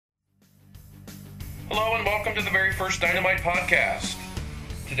Hello and welcome to the very first Dynamite podcast.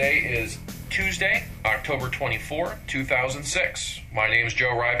 Today is Tuesday, October 24, 2006. My name is Joe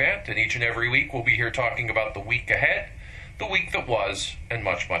Rybant, and each and every week we'll be here talking about the week ahead, the week that was, and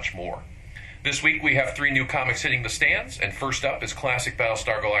much, much more. This week we have 3 new comics hitting the stands, and first up is Classic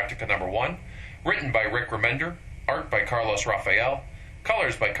Battlestar Galactica #1, written by Rick Remender, art by Carlos Rafael,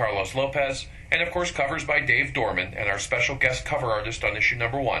 colors by Carlos Lopez, and of course covers by Dave Dorman and our special guest cover artist on issue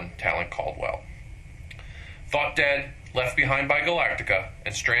 #1, Talent Caldwell. Thought dead, left behind by Galactica,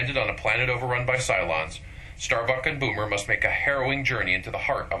 and stranded on a planet overrun by Cylons, Starbuck and Boomer must make a harrowing journey into the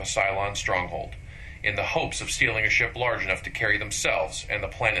heart of a Cylon stronghold, in the hopes of stealing a ship large enough to carry themselves and the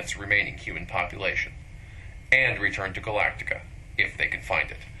planet's remaining human population, and return to Galactica, if they can find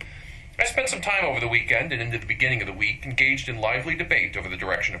it. I spent some time over the weekend and into the beginning of the week engaged in lively debate over the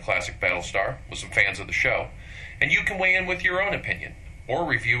direction of Classic Battlestar with some fans of the show, and you can weigh in with your own opinion, or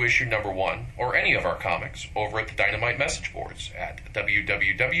review issue #1, or any of our comics, over at the Dynamite message boards at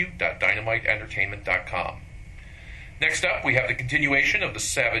www.dynamiteentertainment.com. Next up, we have the continuation of the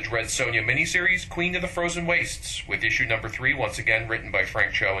Savage Red Sonja miniseries, Queen of the Frozen Wastes, with issue #3, once again written by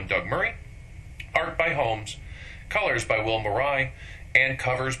Frank Cho and Doug Murray, art by Holmes, colors by Will Marai, and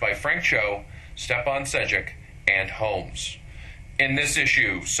covers by Frank Cho, Stepan Sejic, and Holmes. In this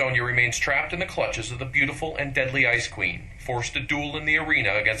issue, Sonja remains trapped in the clutches of the beautiful and deadly Ice Queen, forced to duel in the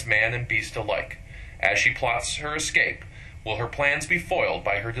arena against man and beast alike. As she plots her escape, will her plans be foiled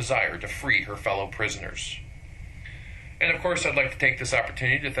by her desire to free her fellow prisoners? And of course, I'd like to take this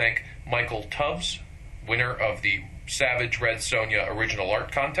opportunity to thank Michael Tubbs, winner of the Savage Red Sonja Original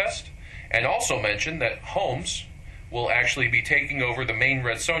Art Contest, and also mention that Holmes will actually be taking over the main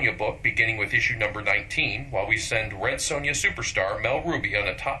Red Sonja book, beginning with issue #19, while we send Red Sonja superstar Mel Ruby on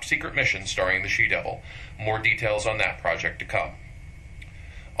a top-secret mission starring the She-Devil. More details on that project to come.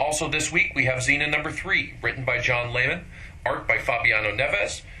 Also this week, we have Xena #3, written by John Layman, art by Fabiano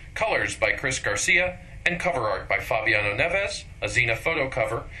Neves, colors by Chris Garcia, and cover art by Fabiano Neves, a Xena photo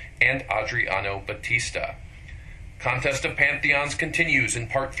cover, and Adriano Batista. Contest of Pantheons continues in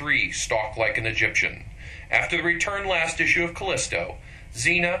Part 3, Stalk Like an Egyptian. After the return last issue of Callisto,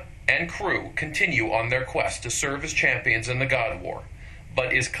 Xena and crew continue on their quest to serve as champions in the God War.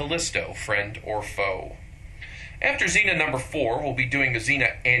 But is Callisto friend or foe? After Xena #4, we'll be doing a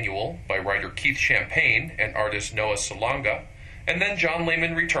Xena Annual by writer Keith Champagne and artist Noah Salonga, and then John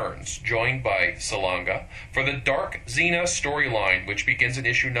Layman returns, joined by Salonga, for the Dark Xena storyline, which begins in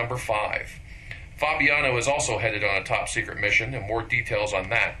issue #5. Fabiano is also headed on a top-secret mission, and more details on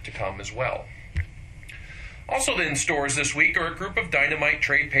that to come as well. Also in stores this week are a group of Dynamite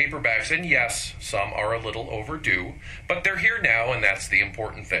trade paperbacks, and yes, some are a little overdue, but they're here now, and that's the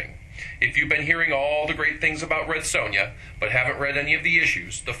important thing. If you've been hearing all the great things about Red Sonja, but haven't read any of the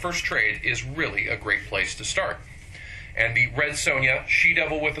issues, the first trade is really a great place to start. And the Red Sonja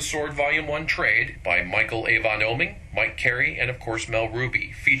She-Devil with a Sword Volume 1 trade by Michael A. Von Oming, Mike Carey, and of course Mel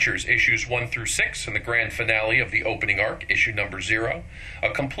Ruby features issues 1 through 6 and the grand finale of the opening arc, issue #0, a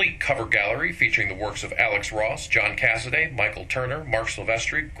complete cover gallery featuring the works of Alex Ross, John Cassaday, Michael Turner, Mark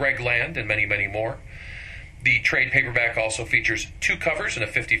Silvestri, Greg Land, and many, many more. The trade paperback also features 2 covers in a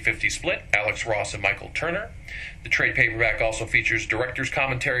 50-50 split, Alex Ross and Michael Turner. The trade paperback also features director's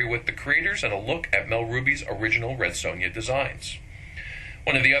commentary with the creators and a look at Mel Ruby's original Red Sonja designs.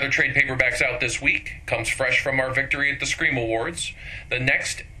 One of the other trade paperbacks out this week comes fresh from our victory at the Scream Awards, the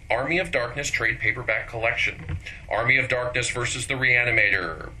next Army of Darkness trade paperback collection. Army of Darkness versus the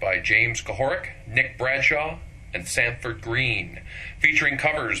Reanimator by James Kahoric, Nick Bradshaw, and Sanford Green, featuring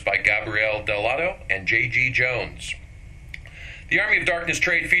covers by Gabrielle Delato and J.G. Jones. The Army of Darkness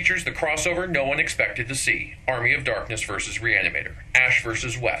trade features the crossover no one expected to see, Army of Darkness versus Reanimator, Ash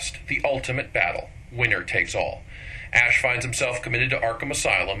versus West, the ultimate battle, winner takes all. Ash finds himself committed to Arkham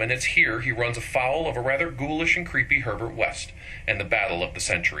Asylum, and it's here he runs afoul of a rather ghoulish and creepy Herbert West, and the battle of the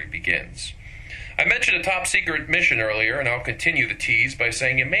century begins. I mentioned a top-secret mission earlier, and I'll continue the tease by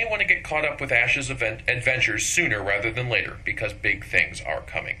saying you may want to get caught up with Ash's adventures sooner rather than later, because big things are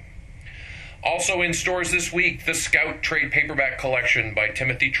coming. Also in stores this week, the Scout trade paperback collection by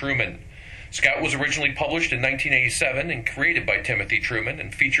Timothy Truman. Scout was originally published in 1987 and created by Timothy Truman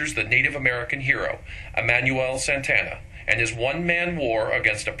and features the Native American hero, Emmanuel Santana, and his one-man war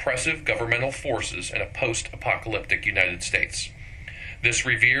against oppressive governmental forces in a post-apocalyptic United States. This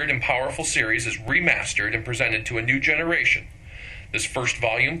revered and powerful series is remastered and presented to a new generation. This first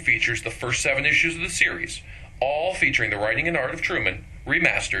volume features the first 7 issues of the series, all featuring the writing and art of Truman,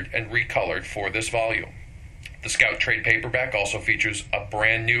 remastered and recolored for this volume. The Scout trade paperback also features a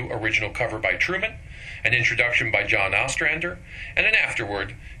brand new original cover by Truman an introduction by John Ostrander, and an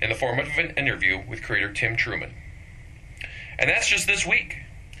afterword in the form of an interview with creator Tim Truman. And that's just this week.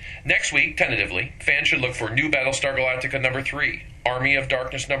 Next week, tentatively, fans should look for New Battlestar Galactica number 3, Army of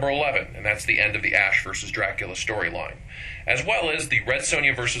Darkness number 11, and that's the end of the Ash vs. Dracula storyline, as well as the Red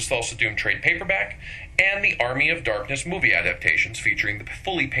Sonja vs. Thulsa Doom trade paperback, and the Army of Darkness movie adaptations featuring the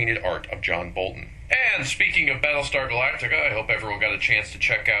fully painted art of John Bolton. And speaking of Battlestar Galactica, I hope everyone got a chance to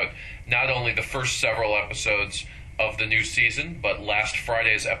check out not only the first several episodes of the new season, but last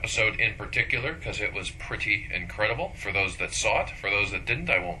Friday's episode in particular, because it was pretty incredible for those that saw it. For those that didn't,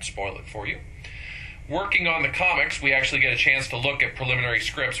 I won't spoil it for you. Working on the comics, we actually get a chance to look at preliminary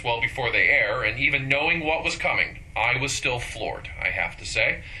scripts well before they air, and even knowing what was coming, I was still floored, I have to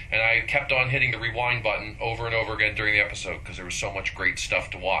say. And I kept on hitting the rewind button over and over again during the episode, because there was so much great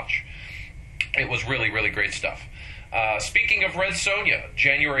stuff to watch. It was really, really great stuff. Speaking of Red Sonja,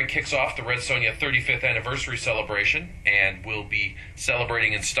 January kicks off the Red Sonja 35th anniversary celebration, and we'll be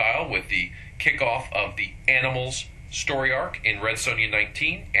celebrating in style with the kickoff of the Animals story arc in Red Sonja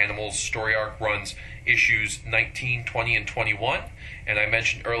 19. Animals story arc runs issues 19, 20, and 21, and I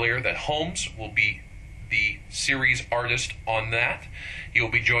mentioned earlier that Holmes will be the series artist on that. He will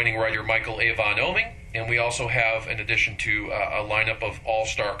be joining writer Michael A. Von Oeming, and we also have, in addition to a lineup of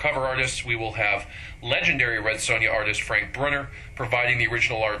all-star cover artists, we will have legendary Red Sonja artist Frank Brunner providing the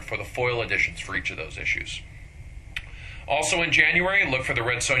original art for the foil editions for each of those issues. Also in January, look for the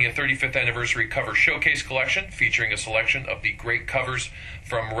Red Sonja 35th Anniversary Cover Showcase Collection, featuring a selection of the great covers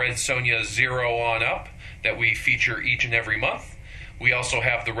from Red Sonja 0 on up that we feature each and every month. We also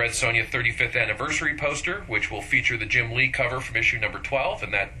have the Red Sonja 35th Anniversary poster, which will feature the Jim Lee cover from issue number 12,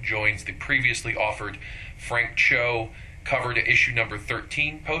 and that joins the previously offered Frank Cho cover to issue number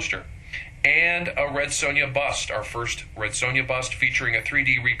 13 poster. And a Red Sonja bust, our first Red Sonja bust, featuring a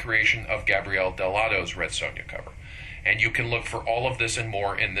 3D recreation of Gabrielle Dell'Otto's Red Sonja cover. And you can look for all of this and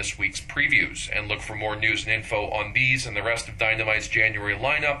more in this week's previews, and look for more news and info on these and the rest of Dynamite's January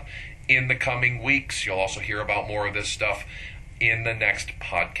lineup in the coming weeks. You'll also hear about more of this stuff in the next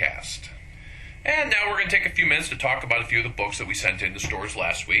podcast. And now we're going to take a few minutes to talk about a few of the books that we sent into stores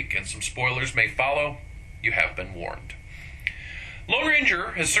last week, and some spoilers may follow. You have been warned. Lone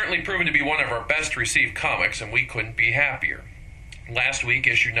Ranger has certainly proven to be one of our best received comics, and we couldn't be happier. Last week,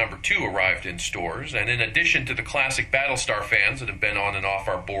 issue number 2 arrived in stores, and in addition to the classic Battlestar fans that have been on and off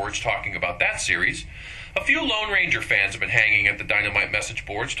our boards talking about that series, a few Lone Ranger fans have been hanging at the Dynamite message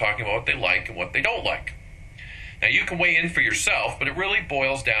boards talking about what they like and what they don't like. Now, you can weigh in for yourself, but it really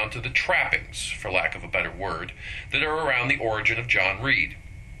boils down to the trappings, for lack of a better word, that are around the origin of John Reed.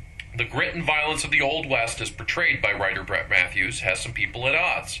 The grit and violence of the Old West, as portrayed by writer Brett Matthews, has some people at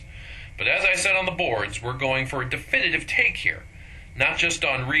odds. But as I said on the boards, we're going for a definitive take here, not just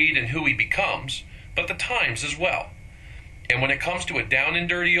on Reed and who he becomes, but the times as well. And when it comes to a down and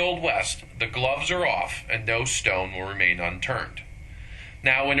dirty Old West, the gloves are off and no stone will remain unturned.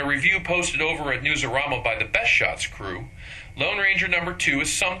 Now, in a review posted over at Newsarama by the Best Shots crew, Lone Ranger number 2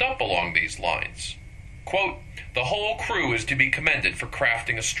 is summed up along these lines. Quote, "The whole crew is to be commended for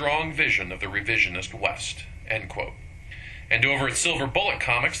crafting a strong vision of the revisionist West." End quote. And over at Silver Bullet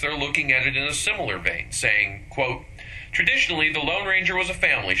Comics, they're looking at it in a similar vein, saying, quote, "Traditionally, The Lone Ranger was a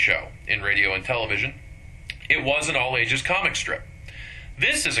family show in radio and television. It was an all-ages comic strip.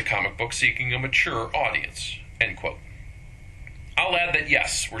 This is a comic book seeking a mature audience." End quote. I'll add that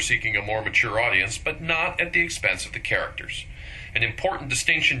yes, we're seeking a more mature audience, but not at the expense of the characters. An important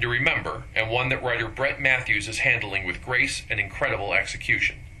distinction to remember, and one that writer Brett Matthews is handling with grace and incredible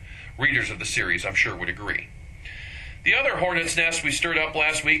execution. Readers of the series, I'm sure, would agree. The other hornet's nest we stirred up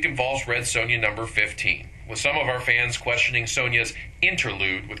last week involves Red Sonja number 15, with some of our fans questioning Sonja's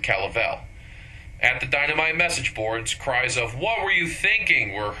interlude with Calavel. At the Dynamite message boards, cries of "What were you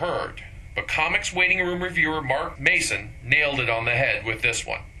thinking?" were heard. But Comics Waiting Room reviewer Mark Mason nailed it on the head with this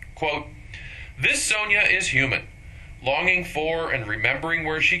one. Quote, "This Sonja is human, longing for and remembering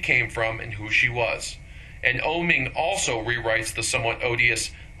where she came from and who she was. And Oeming also rewrites the somewhat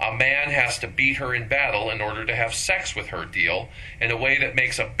odious 'a man has to beat her in battle in order to have sex with her' deal in a way that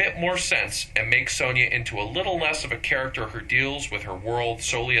makes a bit more sense and makes Sonja into a little less of a character who deals with her world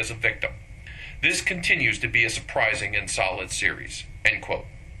solely as a victim. This continues to be a surprising and solid series." End quote.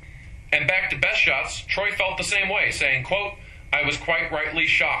 And back to Best Shots, Troy felt the same way, saying, quote, "I was quite rightly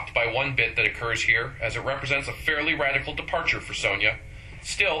shocked by one bit that occurs here, as it represents a fairly radical departure for Sonja.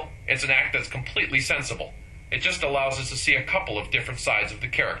 Still, it's an act that's completely sensible. It just allows us to see a couple of different sides of the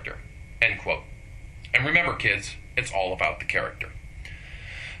character." End quote. And remember, kids, it's all about the character.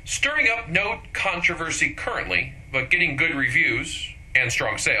 Stirring up no controversy currently, but getting good reviews, and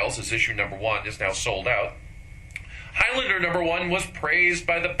strong sales, as issue number 1 is now sold out. Highlander number 1 was praised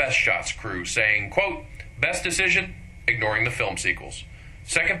by the Best Shots crew, saying, quote, best decision, ignoring the film sequels.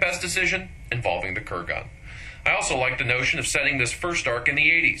 Second best decision, involving the Kurgan. I also like the notion of setting this first arc in the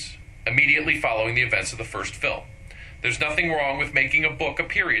 80s, immediately following the events of the first film. There's nothing wrong with making a book a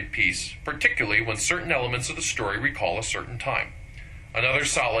period piece, particularly when certain elements of the story recall a certain time. Another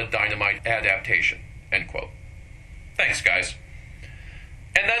solid Dynamite adaptation, end quote. Thanks, guys.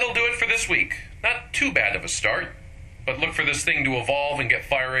 And that'll do it for this week. Not too bad of a start, but look for this thing to evolve and get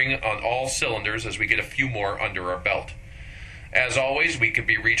firing on all cylinders as we get a few more under our belt. As always, we can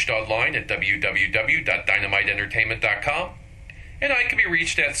be reached online at www.dynamiteentertainment.com, and I can be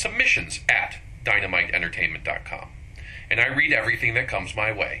reached at submissions@dynamiteentertainment.com. And I read everything that comes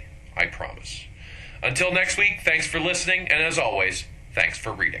my way, I promise. Until next week, thanks for listening, and as always, thanks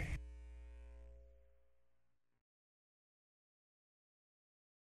for reading.